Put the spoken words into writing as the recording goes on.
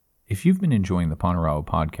If you've been enjoying the Panorao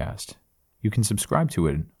podcast, you can subscribe to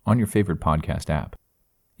it on your favorite podcast app.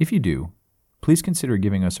 If you do, please consider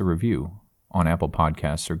giving us a review on Apple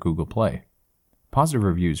Podcasts or Google Play. Positive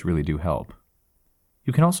reviews really do help.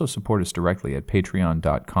 You can also support us directly at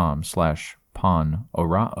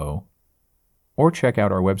patreon.com/panorao or check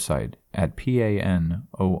out our website at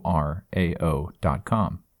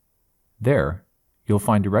panorao.com. There, you'll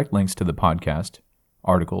find direct links to the podcast,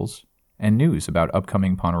 articles, and news about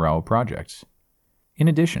upcoming Panorao projects. In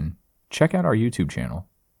addition, check out our YouTube channel.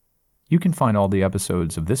 You can find all the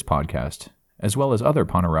episodes of this podcast, as well as other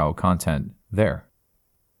Panorao content, there.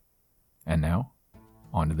 And now,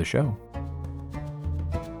 on to the show.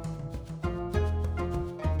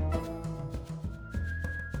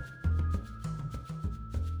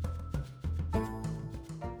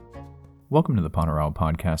 Welcome to the Panorao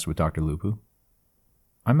podcast with Dr. Lupu.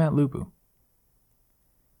 I'm Matt Lupu.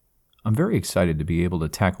 I'm very excited to be able to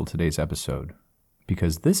tackle today's episode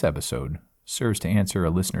because this episode serves to answer a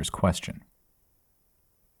listener's question.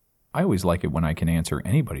 I always like it when I can answer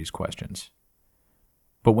anybody's questions.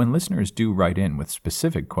 But when listeners do write in with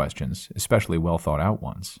specific questions, especially well thought out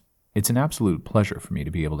ones, it's an absolute pleasure for me to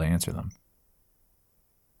be able to answer them.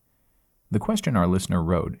 The question our listener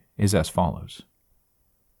wrote is as follows.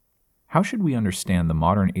 How should we understand the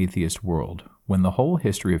modern atheist world when the whole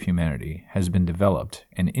history of humanity has been developed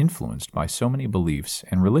and influenced by so many beliefs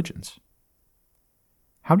and religions?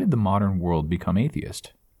 How did the modern world become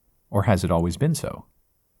atheist? Or has it always been so?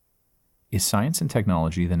 Is science and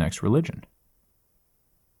technology the next religion?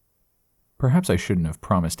 Perhaps I shouldn't have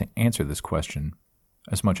promised to answer this question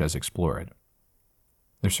as much as explore it.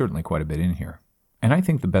 There's certainly quite a bit in here, and I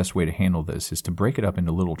think the best way to handle this is to break it up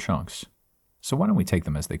into little chunks. So why don't we take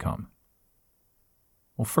them as they come?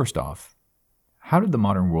 Well, first off, how did the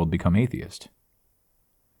modern world become atheist?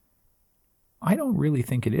 I don't really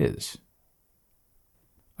think it is.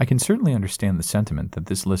 I can certainly understand the sentiment that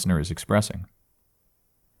this listener is expressing.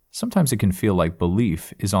 Sometimes it can feel like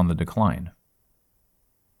belief is on the decline.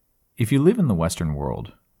 If you live in the Western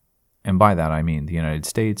world, and by that I mean the United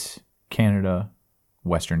States, Canada,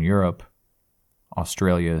 Western Europe,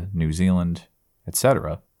 Australia, New Zealand,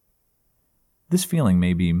 etc., this feeling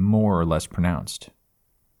may be more or less pronounced.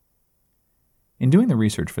 In doing the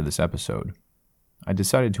research for this episode, I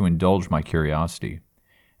decided to indulge my curiosity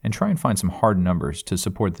and try and find some hard numbers to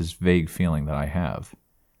support this vague feeling that I have,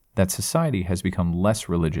 that society has become less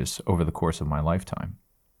religious over the course of my lifetime.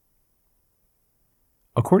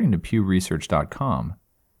 According to PewResearch.com,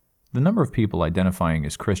 the number of people identifying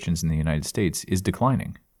as Christians in the United States is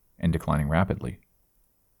declining, and declining rapidly.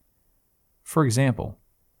 For example,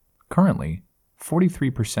 currently,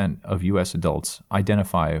 43% of U.S. adults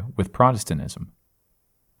identify with Protestantism.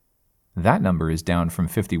 That number is down from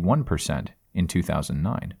 51% in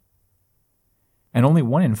 2009. And only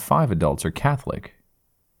 1 in 5 adults are Catholic.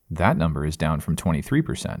 That number is down from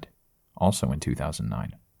 23%, also in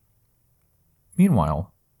 2009.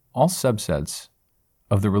 Meanwhile, all subsets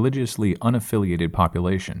of the religiously unaffiliated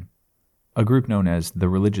population, a group known as the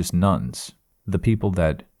religious nones, the people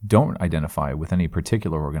that don't identify with any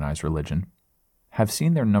particular organized religion, have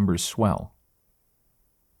seen their numbers swell.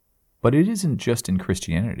 But it isn't just in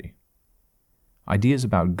Christianity. Ideas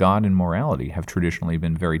about God and morality have traditionally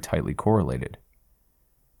been very tightly correlated.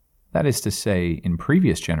 That is to say, in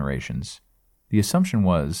previous generations, the assumption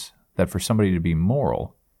was that for somebody to be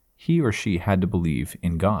moral, he or she had to believe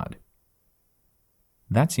in God.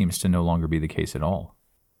 That seems to no longer be the case at all.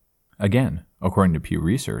 Again, according to Pew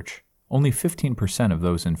Research, only 15% of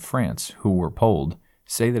those in France who were polled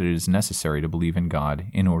say that it is necessary to believe in God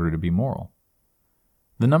in order to be moral.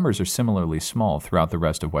 The numbers are similarly small throughout the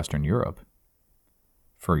rest of Western Europe.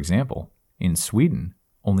 For example, in Sweden,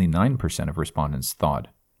 only 9% of respondents thought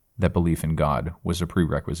that belief in God was a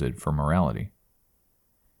prerequisite for morality.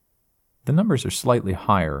 The numbers are slightly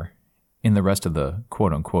higher in the rest of the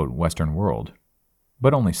quote-unquote Western world,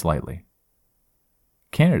 but only slightly.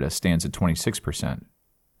 Canada stands at 26%.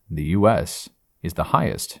 The U.S. is the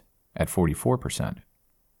highest at 44%.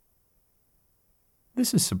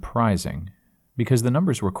 This is surprising because the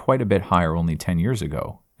numbers were quite a bit higher only 10 years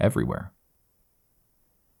ago, everywhere.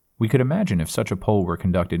 We could imagine if such a poll were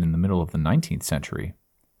conducted in the middle of the 19th century,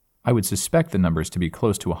 I would suspect the numbers to be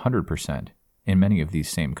close to 100% in many of these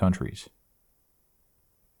same countries.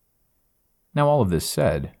 Now, all of this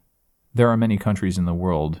said, there are many countries in the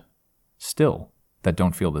world still that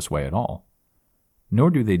don't feel this way at all, nor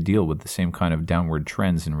do they deal with the same kind of downward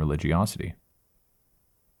trends in religiosity.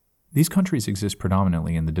 These countries exist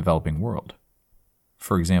predominantly in the developing world.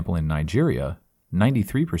 For example, in Nigeria,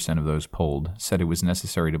 93% of those polled said it was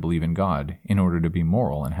necessary to believe in God in order to be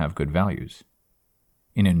moral and have good values.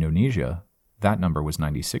 In Indonesia, that number was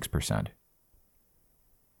 96%.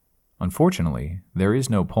 Unfortunately, there is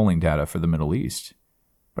no polling data for the Middle East,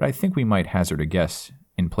 but I think we might hazard a guess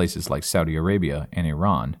in places like Saudi Arabia and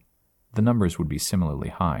Iran, the numbers would be similarly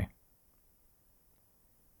high.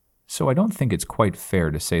 So I don't think it's quite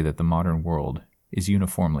fair to say that the modern world is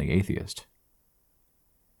uniformly atheist.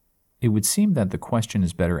 It would seem that the question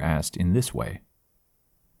is better asked in this way.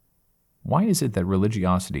 Why is it that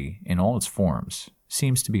religiosity in all its forms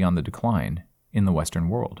seems to be on the decline in the Western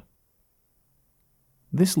world?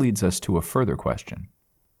 This leads us to a further question.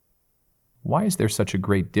 Why is there such a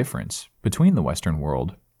great difference between the Western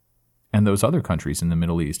world and those other countries in the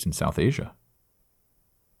Middle East and South Asia?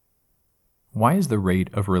 Why is the rate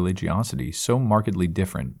of religiosity so markedly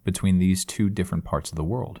different between these two different parts of the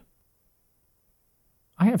world?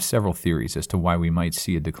 I have several theories as to why we might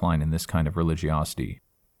see a decline in this kind of religiosity,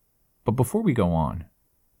 but before we go on,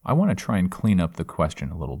 I want to try and clean up the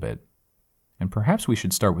question a little bit, and perhaps we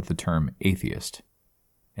should start with the term atheist,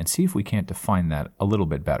 and see if we can't define that a little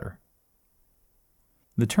bit better.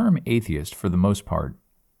 The term atheist, for the most part,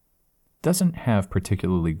 doesn't have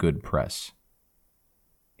particularly good press.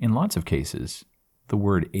 In lots of cases, the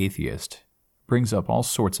word atheist brings up all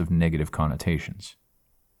sorts of negative connotations.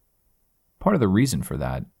 Part of the reason for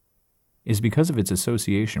that is because of its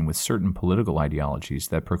association with certain political ideologies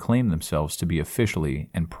that proclaim themselves to be officially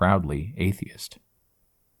and proudly atheist.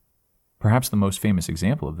 Perhaps the most famous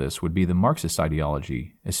example of this would be the Marxist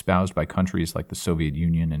ideology espoused by countries like the Soviet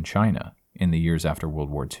Union and China in the years after World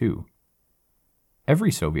War II.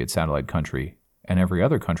 Every Soviet satellite country and every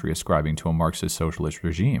other country ascribing to a Marxist socialist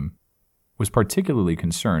regime was particularly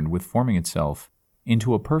concerned with forming itself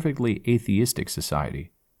into a perfectly atheistic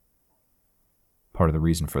society. Part of the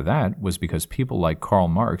reason for that was because people like Karl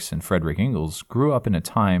Marx and Friedrich Engels grew up in a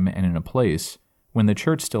time and in a place when the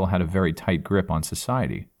church still had a very tight grip on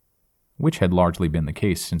society, which had largely been the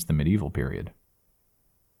case since the medieval period.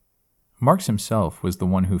 Marx himself was the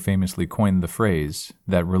one who famously coined the phrase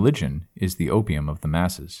that religion is the opium of the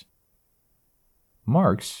masses.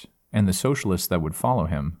 Marx, and the socialists that would follow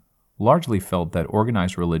him, largely felt that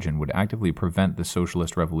organized religion would actively prevent the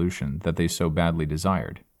socialist revolution that they so badly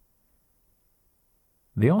desired.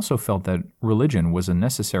 They also felt that religion was a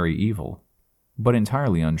necessary evil, but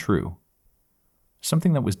entirely untrue,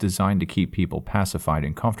 something that was designed to keep people pacified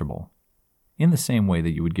and comfortable, in the same way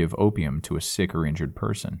that you would give opium to a sick or injured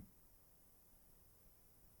person.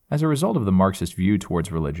 As a result of the Marxist view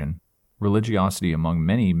towards religion, religiosity among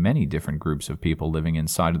many, many different groups of people living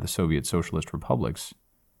inside of the Soviet Socialist republics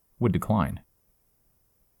would decline.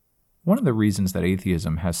 One of the reasons that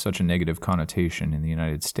atheism has such a negative connotation in the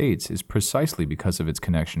United States is precisely because of its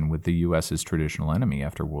connection with the U.S.'s traditional enemy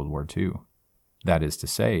after World War II. That is to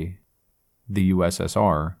say, the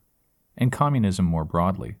USSR and communism more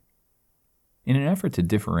broadly. In an effort to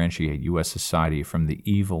differentiate U.S. society from the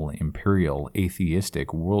evil, imperial,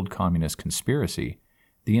 atheistic, world communist conspiracy,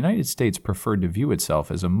 the United States preferred to view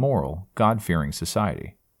itself as a moral, God-fearing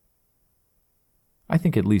society. I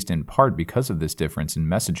think at least in part because of this difference in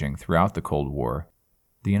messaging throughout the Cold War,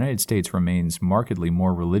 the United States remains markedly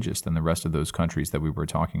more religious than the rest of those countries that we were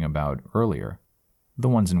talking about earlier, the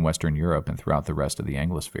ones in Western Europe and throughout the rest of the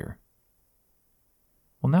Anglosphere.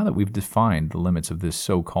 Well, now that we've defined the limits of this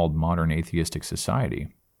so-called modern atheistic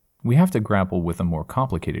society, we have to grapple with a more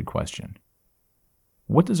complicated question.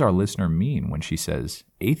 What does our listener mean when she says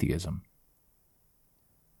atheism?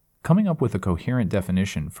 Coming up with a coherent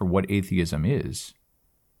definition for what atheism is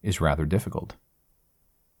rather difficult.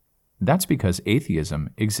 That's because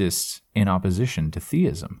atheism exists in opposition to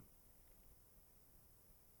theism.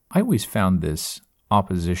 I always found this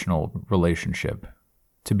oppositional relationship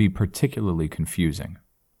to be particularly confusing.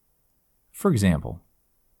 For example,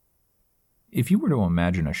 if you were to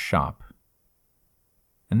imagine a shop,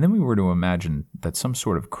 and then we were to imagine that some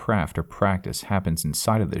sort of craft or practice happens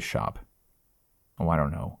inside of this shop, I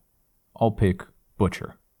don't know, I'll pick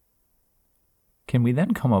butcher. Can we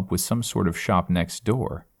then come up with some sort of shop next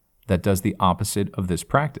door that does the opposite of this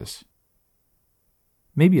practice?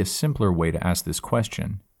 Maybe a simpler way to ask this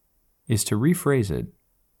question is to rephrase it,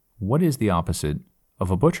 what is the opposite of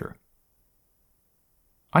a butcher?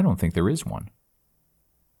 I don't think there is one.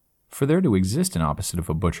 For there to exist an opposite of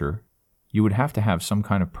a butcher, you would have to have some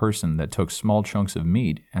kind of person that took small chunks of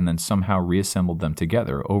meat and then somehow reassembled them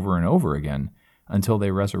together over and over again until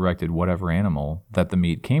they resurrected whatever animal that the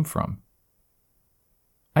meat came from.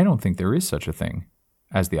 I don't think there is such a thing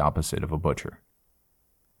as the opposite of a butcher.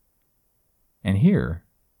 And here,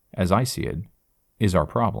 as I see it, is our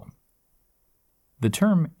problem. The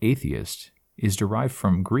term atheist is derived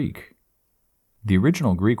from Greek. The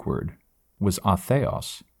original Greek word was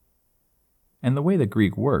atheos, and the way that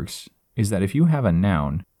Greek works is that if you have a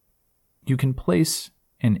noun, you can place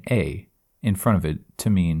an a in front of it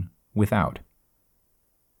to mean without.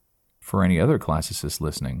 For any other classicists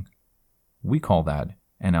listening, we call that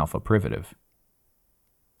an alpha privative.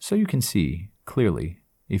 So you can see clearly,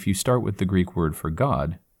 if you start with the Greek word for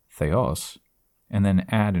God, theos, and then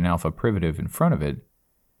add an alpha privative in front of it,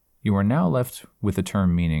 you are now left with a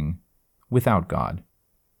term meaning without God,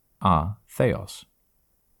 atheos.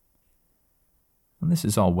 And this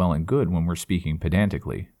is all well and good when we're speaking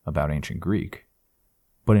pedantically about ancient Greek.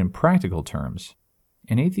 But in practical terms,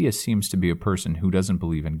 an atheist seems to be a person who doesn't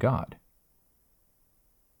believe in God.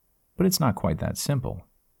 But it's not quite that simple.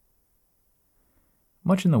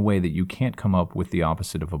 Much in the way that you can't come up with the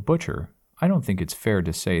opposite of a butcher, I don't think it's fair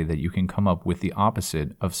to say that you can come up with the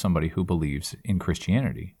opposite of somebody who believes in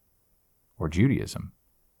Christianity, or Judaism,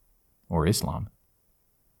 or Islam.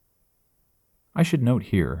 I should note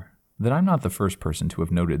here that I'm not the first person to have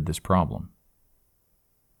noted this problem.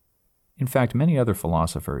 In fact, many other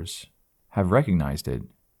philosophers have recognized it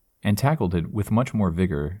and tackled it with much more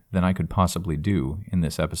vigor than I could possibly do in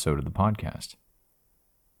this episode of the podcast.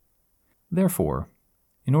 Therefore,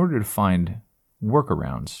 in order to find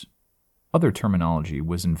workarounds, other terminology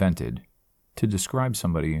was invented to describe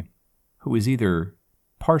somebody who is either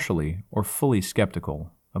partially or fully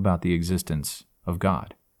skeptical about the existence of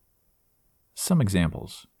God. Some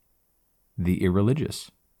examples: the irreligious,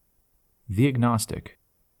 the agnostic,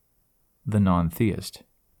 the non-theist,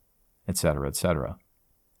 etc., etc.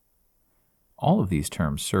 All of these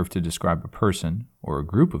terms serve to describe a person or a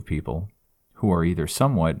group of people who are either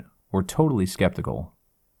somewhat or totally skeptical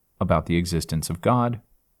about the existence of God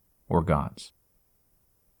or gods.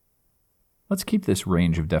 Let's keep this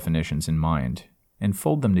range of definitions in mind and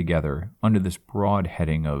fold them together under this broad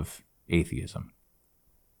heading of atheism.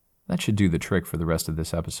 That should do the trick for the rest of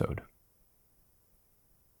this episode.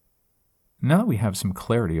 Now that we have some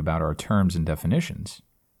clarity about our terms and definitions,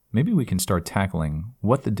 maybe we can start tackling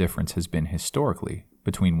what the difference has been historically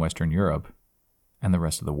between Western Europe and the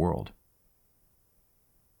rest of the world.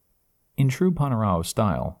 In true Panorao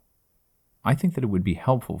style, I think that it would be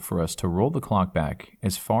helpful for us to roll the clock back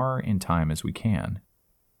as far in time as we can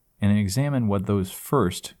and examine what those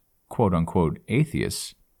first quote-unquote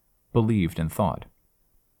atheists believed and thought.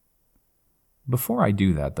 Before I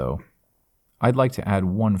do that, though, I'd like to add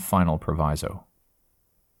one final proviso.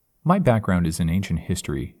 My background is in ancient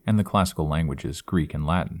history and the classical languages Greek and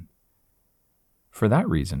Latin. For that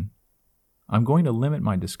reason, I'm going to limit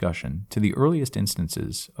my discussion to the earliest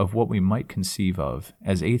instances of what we might conceive of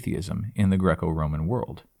as atheism in the Greco-Roman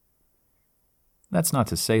world. That's not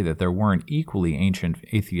to say that there weren't equally ancient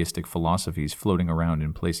atheistic philosophies floating around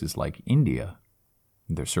in places like India.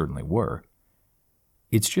 There certainly were.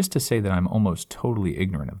 It's just to say that I'm almost totally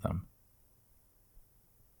ignorant of them.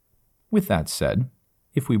 With that said,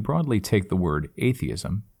 if we broadly take the word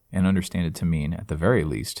atheism and understand it to mean, at the very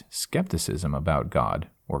least, skepticism about God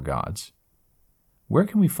or gods, where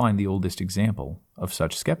can we find the oldest example of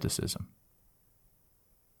such skepticism?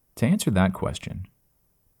 To answer that question,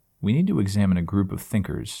 we need to examine a group of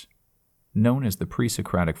thinkers known as the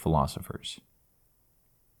pre-Socratic philosophers.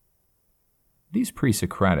 These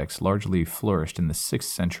pre-Socratics largely flourished in the 6th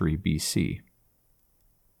century BC.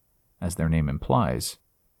 As their name implies,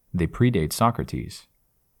 they predate Socrates.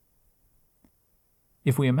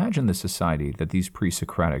 If we imagine the society that these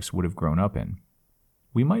pre-Socratics would have grown up in,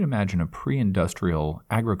 we might imagine a pre-industrial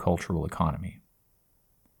agricultural economy.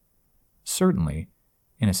 Certainly,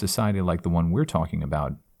 in a society like the one we're talking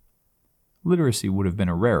about, literacy would have been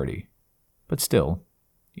a rarity, but still,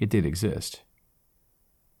 it did exist.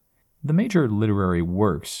 The major literary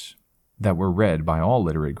works that were read by all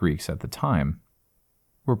literate Greeks at the time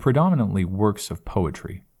were predominantly works of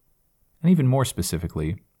poetry, and even more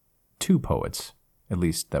specifically, two poets, at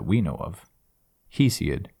least that we know of,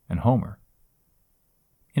 Hesiod and Homer.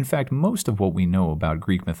 In fact, most of what we know about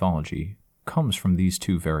Greek mythology comes from these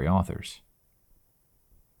two very authors.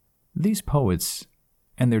 These poets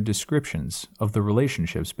and their descriptions of the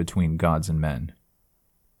relationships between gods and men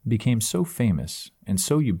became so famous and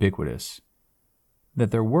so ubiquitous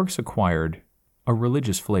that their works acquired a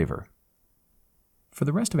religious flavor. For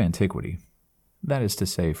the rest of antiquity, that is to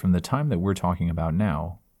say, from the time that we're talking about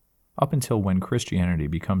now, up until when Christianity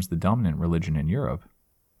becomes the dominant religion in Europe,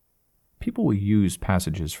 people will use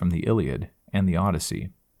passages from the Iliad and the Odyssey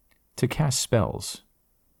to cast spells.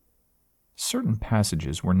 Certain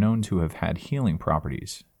passages were known to have had healing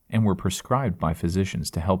properties and were prescribed by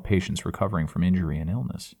physicians to help patients recovering from injury and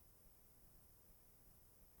illness.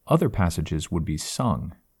 Other passages would be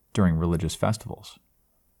sung during religious festivals.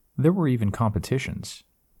 There were even competitions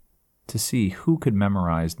to see who could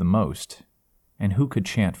memorize the most and who could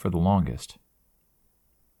chant for the longest.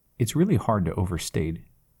 It's really hard to overstate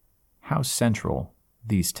how central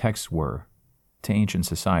these texts were to ancient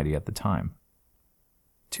society at the time.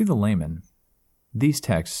 To the layman, these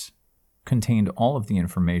texts contained all of the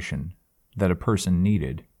information that a person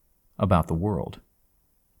needed about the world.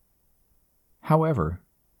 However,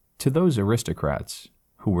 to those aristocrats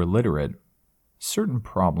who were literate, certain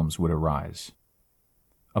problems would arise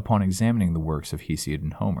upon examining the works of Hesiod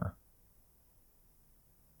and Homer.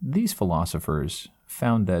 These philosophers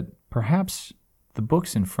found that perhaps the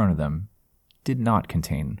books in front of them did not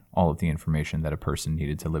contain all of the information that a person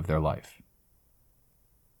needed to live their life.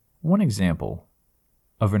 One example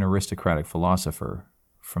of an aristocratic philosopher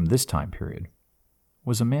from this time period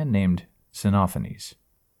was a man named Xenophanes.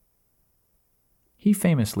 He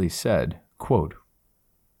famously said, quote,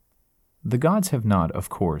 "The gods have not, of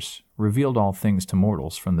course, revealed all things to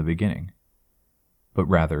mortals from the beginning, but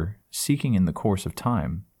rather, seeking in the course of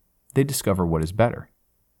time, they discover what is better."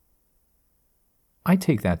 I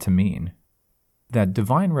take that to mean that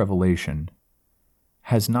divine revelation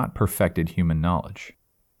has not perfected human knowledge.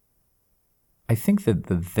 I think that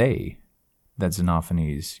the "they" that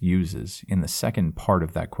Xenophanes uses in the second part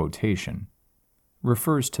of that quotation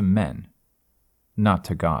refers to men, not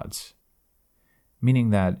to gods, meaning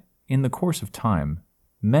that in the course of time,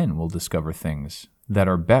 men will discover things that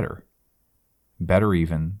are better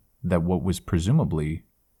even than what was presumably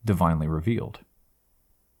divinely revealed.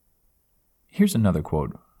 Here's another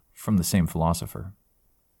quote from the same philosopher.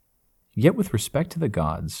 "Yet with respect to the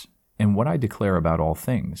gods and what I declare about all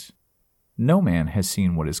things, no man has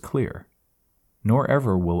seen what is clear, nor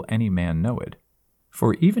ever will any man know it.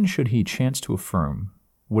 For even should he chance to affirm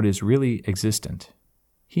what is really existent,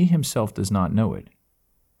 he himself does not know it,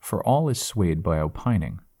 for all is swayed by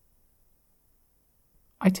opining."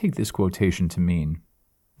 I take this quotation to mean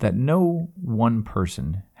that no one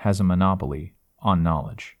person has a monopoly on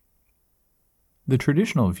knowledge. The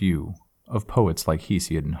traditional view of poets like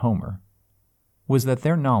Hesiod and Homer was that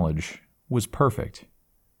their knowledge was perfect,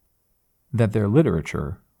 that their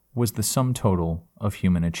literature was the sum total of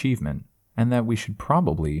human achievement, and that we should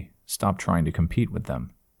probably stop trying to compete with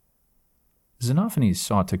them. Xenophanes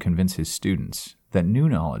sought to convince his students that new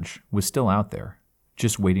knowledge was still out there,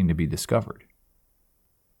 just waiting to be discovered.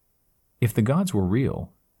 If the gods were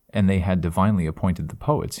real, and they had divinely appointed the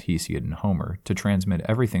poets, Hesiod and Homer, to transmit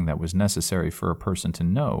everything that was necessary for a person to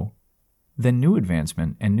know, then new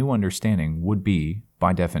advancement and new understanding would be,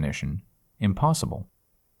 by definition, impossible.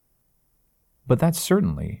 But that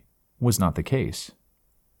certainly was not the case.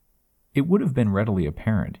 It would have been readily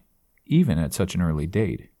apparent, even at such an early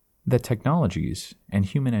date, that technologies and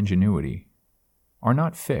human ingenuity are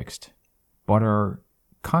not fixed, but are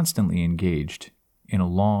constantly engaged in a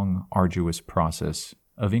long, arduous process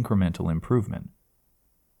of incremental improvement.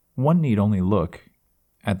 One need only look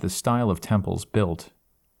at the style of temples built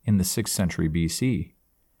in the 6th century BC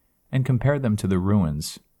and compare them to the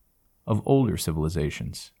ruins of older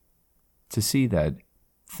civilizations to see that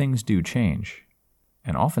things do change,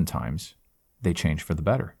 and oftentimes they change for the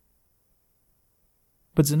better.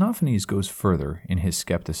 But Xenophanes goes further in his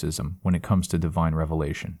skepticism when it comes to divine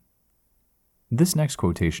revelation. This next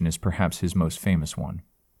quotation is perhaps his most famous one.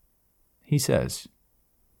 He says,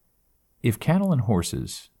 "If cattle and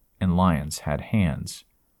horses and lions had hands,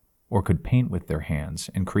 or could paint with their hands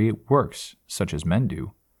and create works such as men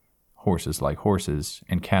do, horses like horses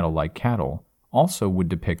and cattle like cattle also would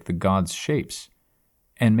depict the gods' shapes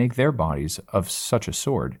and make their bodies of such a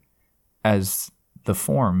sort as the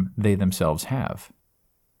form they themselves have."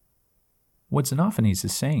 What Xenophanes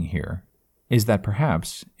is saying here is that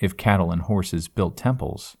perhaps if cattle and horses built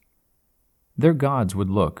temples, their gods would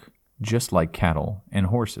look just like cattle and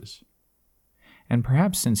horses. And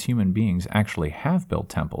perhaps since human beings actually have built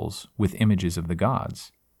temples with images of the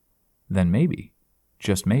gods, then maybe,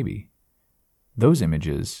 just maybe, those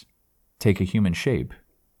images take a human shape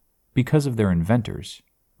because of their inventors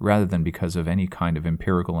rather than because of any kind of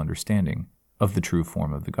empirical understanding of the true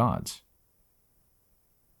form of the gods.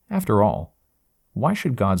 After all, why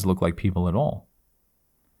should gods look like people at all?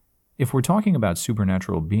 If we're talking about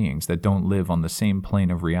supernatural beings that don't live on the same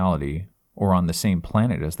plane of reality or on the same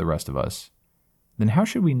planet as the rest of us, then how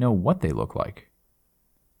should we know what they look like?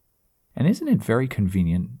 And isn't it very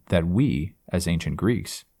convenient that we, as ancient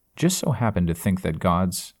Greeks, just so happen to think that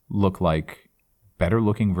gods look like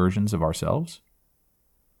better-looking versions of ourselves?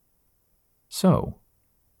 So,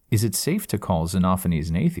 is it safe to call Xenophanes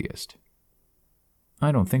an atheist?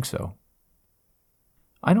 I don't think so.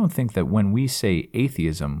 I don't think that when we say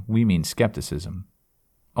atheism, we mean skepticism,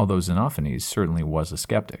 although Xenophanes certainly was a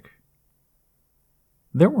skeptic.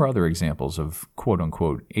 There were other examples of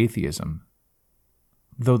quote-unquote atheism,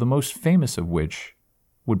 though the most famous of which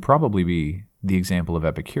would probably be the example of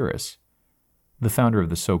Epicurus, the founder of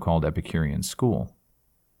the so-called Epicurean school.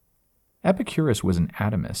 Epicurus was an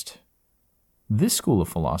atomist. This school of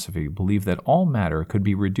philosophy believed that all matter could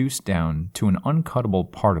be reduced down to an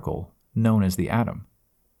uncuttable particle known as the atom.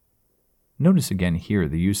 Notice again here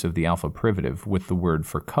the use of the alpha privative with the word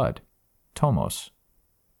for cut, tomos.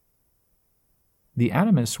 The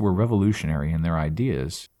atomists were revolutionary in their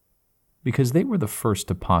ideas because they were the first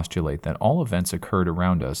to postulate that all events occurred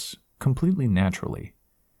around us completely naturally,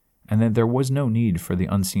 and that there was no need for the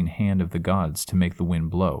unseen hand of the gods to make the wind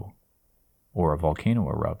blow, or a volcano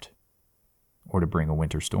erupt, or to bring a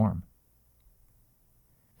winter storm.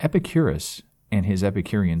 Epicurus and his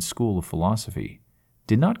Epicurean school of philosophy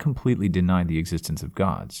did not completely deny the existence of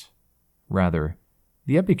gods. Rather,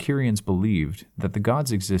 the Epicureans believed that the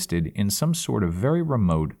gods existed in some sort of very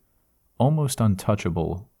remote, almost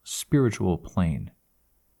untouchable, spiritual plane.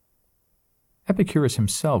 Epicurus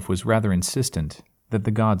himself was rather insistent that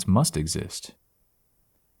the gods must exist.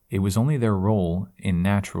 It was only their role in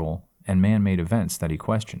natural and man-made events that he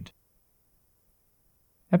questioned.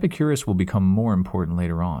 Epicurus will become more important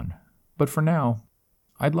later on, but for now,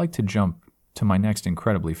 I'd like to jump to my next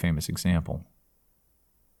incredibly famous example.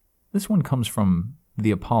 This one comes from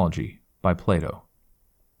The Apology by Plato.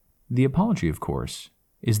 The Apology, of course,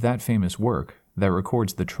 is that famous work that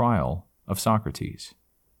records the trial of Socrates.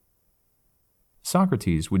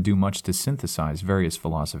 Socrates would do much to synthesize various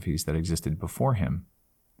philosophies that existed before him,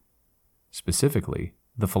 specifically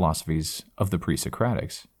the philosophies of the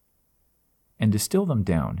pre-Socratics, and distill them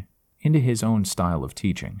down into his own style of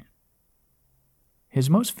teaching. His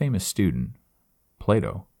most famous student,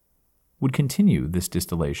 Plato, would continue this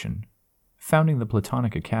distillation, founding the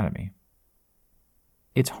Platonic Academy.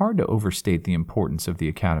 It's hard to overstate the importance of the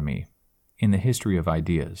Academy in the history of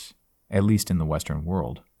ideas, at least in the Western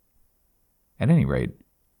world. At any rate,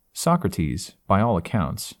 Socrates, by all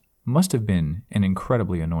accounts, must have been an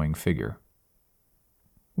incredibly annoying figure.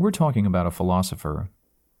 We're talking about a philosopher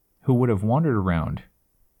who would have wandered around,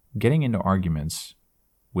 getting into arguments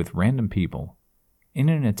with random people in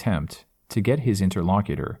an attempt to get his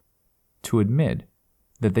interlocutor to admit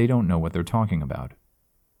that they don't know what they're talking about.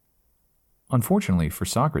 Unfortunately for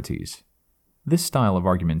Socrates, this style of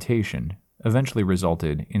argumentation eventually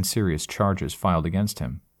resulted in serious charges filed against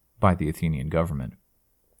him by the Athenian government.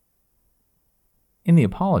 In the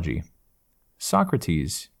Apology,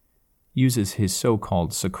 Socrates uses his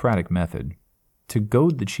so-called Socratic method to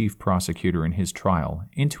goad the chief prosecutor in his trial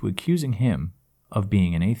into accusing him of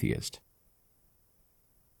being an atheist.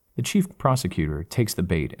 The chief prosecutor takes the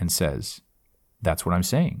bait and says, "That's what I'm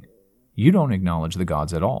saying. You don't acknowledge the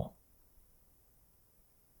gods at all."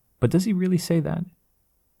 But does he really say that?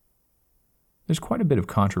 There's quite a bit of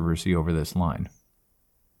controversy over this line.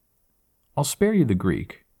 I'll spare you the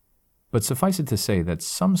Greek, but suffice it to say that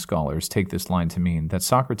some scholars take this line to mean that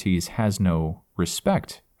Socrates has no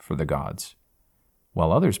respect for the gods,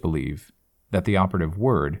 while others believe that the operative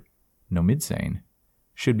word, nomidzein,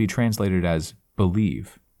 should be translated as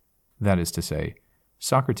believe. That is to say,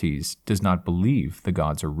 Socrates does not believe the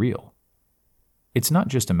gods are real. It's not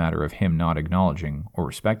just a matter of him not acknowledging or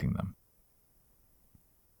respecting them.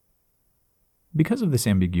 Because of this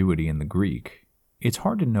ambiguity in the Greek, it's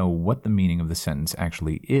hard to know what the meaning of the sentence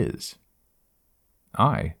actually is.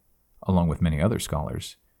 I, along with many other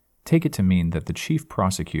scholars, take it to mean that the chief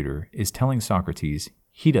prosecutor is telling Socrates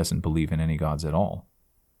he doesn't believe in any gods at all.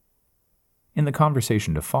 In the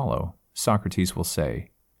conversation to follow, Socrates will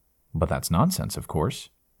say, "But that's nonsense, of course.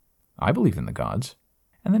 I believe in the gods."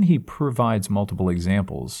 And then he provides multiple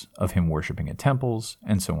examples of him worshipping at temples,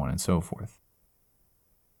 and so on and so forth.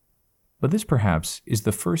 But this perhaps is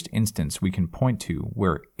the first instance we can point to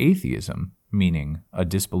where atheism, meaning a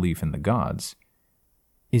disbelief in the gods,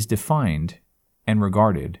 is defined and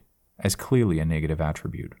regarded as clearly a negative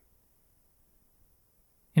attribute.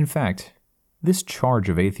 In fact, this charge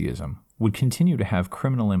of atheism would continue to have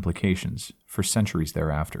criminal implications for centuries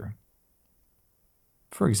thereafter.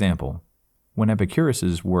 For example, when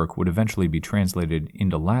Epicurus's work would eventually be translated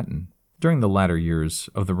into Latin during the latter years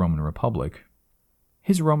of the Roman Republic,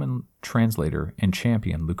 his Roman translator and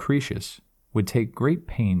champion Lucretius would take great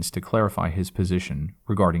pains to clarify his position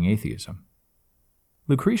regarding atheism.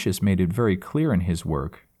 Lucretius made it very clear in his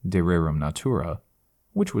work, De Rerum Natura,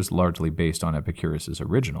 which was largely based on Epicurus's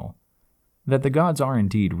original, that the gods are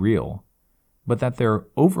indeed real, but that they're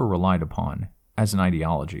over-relied upon as an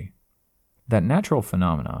ideology. that natural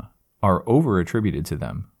phenomena are over-attributed to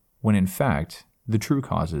them when in fact the true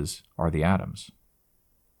causes are the atoms.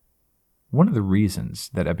 One of the reasons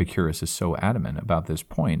that Epicurus is so adamant about this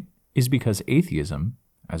point is because atheism,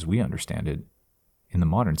 as we understand it, in the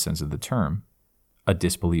modern sense of the term, a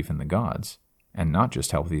disbelief in the gods, and not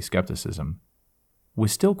just healthy skepticism,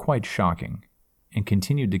 was still quite shocking and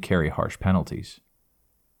continued to carry harsh penalties.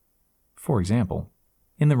 For example,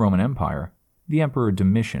 in the Roman Empire, the Emperor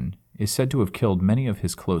Domitian is said to have killed many of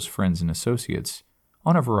his close friends and associates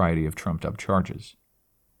on a variety of trumped-up charges.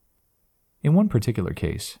 In one particular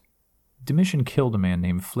case, Domitian killed a man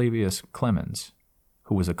named Flavius Clemens,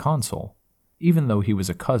 who was a consul, even though he was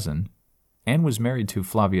a cousin and was married to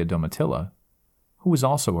Flavia Domitilla, who was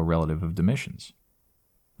also a relative of Domitian's.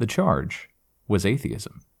 The charge was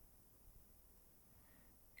atheism.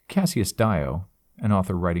 Cassius Dio, an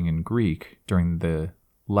author writing in Greek during the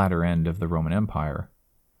latter end of the Roman Empire,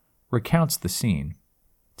 recounts the scene,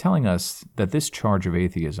 telling us that this charge of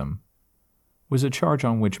atheism was a charge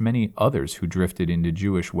on which many others who drifted into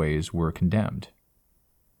Jewish ways were condemned.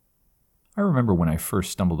 I remember when I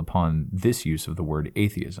first stumbled upon this use of the word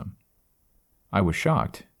atheism. I was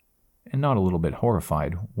shocked, and not a little bit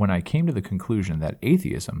horrified, when I came to the conclusion that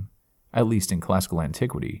atheism, at least in classical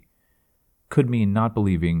antiquity, could mean not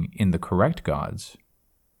believing in the correct gods,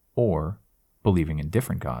 or believing in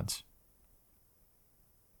different gods.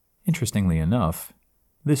 Interestingly enough,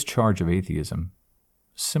 this charge of atheism,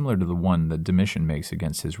 similar to the one that Domitian makes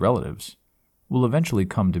against his relatives, will eventually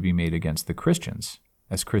come to be made against the Christians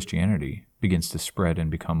as Christianity begins to spread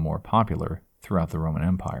and become more popular throughout the Roman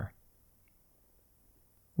Empire.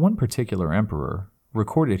 One particular emperor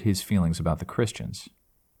recorded his feelings about the Christians.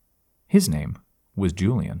 His name was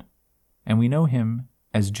Julian, and we know him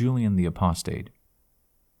as Julian the Apostate.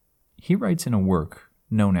 He writes in a work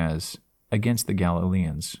known as Against the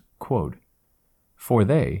Galileans, quote, "For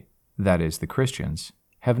they, that is, the Christians,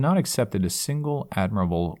 have not accepted a single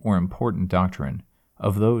admirable or important doctrine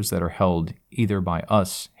of those that are held either by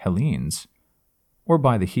us Hellenes or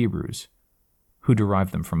by the Hebrews, who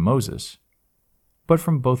derive them from Moses, but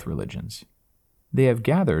from both religions. They have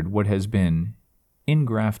gathered what has been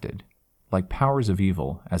ingrafted, like powers of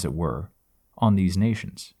evil, as it were, on these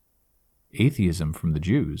nations, atheism from the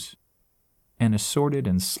Jews, an assorted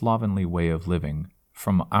and slovenly way of living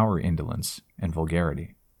from our indolence and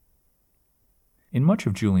vulgarity." In much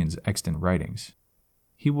of Julian's extant writings,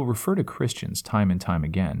 he will refer to Christians time and time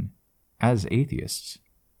again as atheists.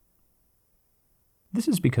 This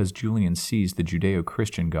is because Julian sees the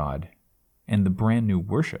Judeo-Christian God and the brand new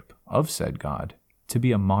worship of said God to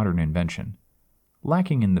be a modern invention,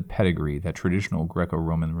 lacking in the pedigree that traditional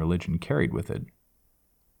Greco-Roman religion carried with it.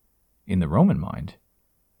 In the Roman mind,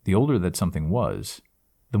 the older that something was,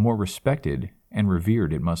 the more respected and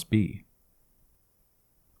revered it must be.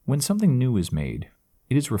 When something new is made,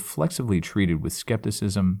 it is reflexively treated with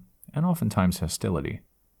skepticism and oftentimes hostility.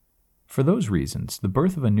 For those reasons, the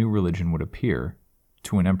birth of a new religion would appear,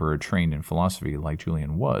 to an emperor trained in philosophy like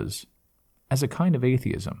Julian was, as a kind of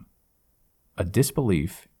atheism, a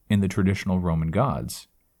disbelief in the traditional Roman gods,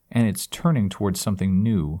 and its turning towards something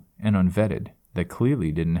new and unvetted that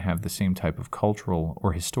clearly didn't have the same type of cultural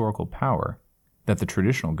or historical power that the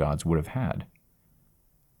traditional gods would have had.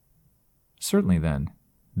 Certainly then,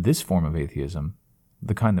 this form of atheism,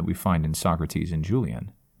 the kind that we find in Socrates and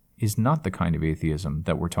Julian, is not the kind of atheism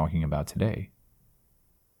that we're talking about today.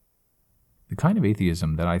 The kind of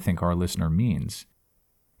atheism that I think our listener means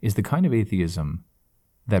is the kind of atheism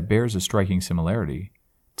that bears a striking similarity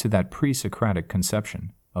to that pre-Socratic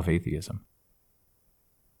conception of atheism.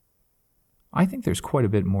 I think there's quite a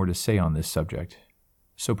bit more to say on this subject,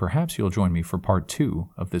 so perhaps you'll join me for part 2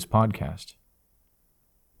 of this podcast.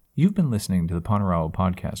 You've been listening to the Panorama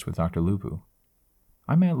Podcast with Dr. Lupu.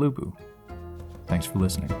 I'm Matt Lupu. Thanks for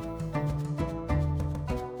listening.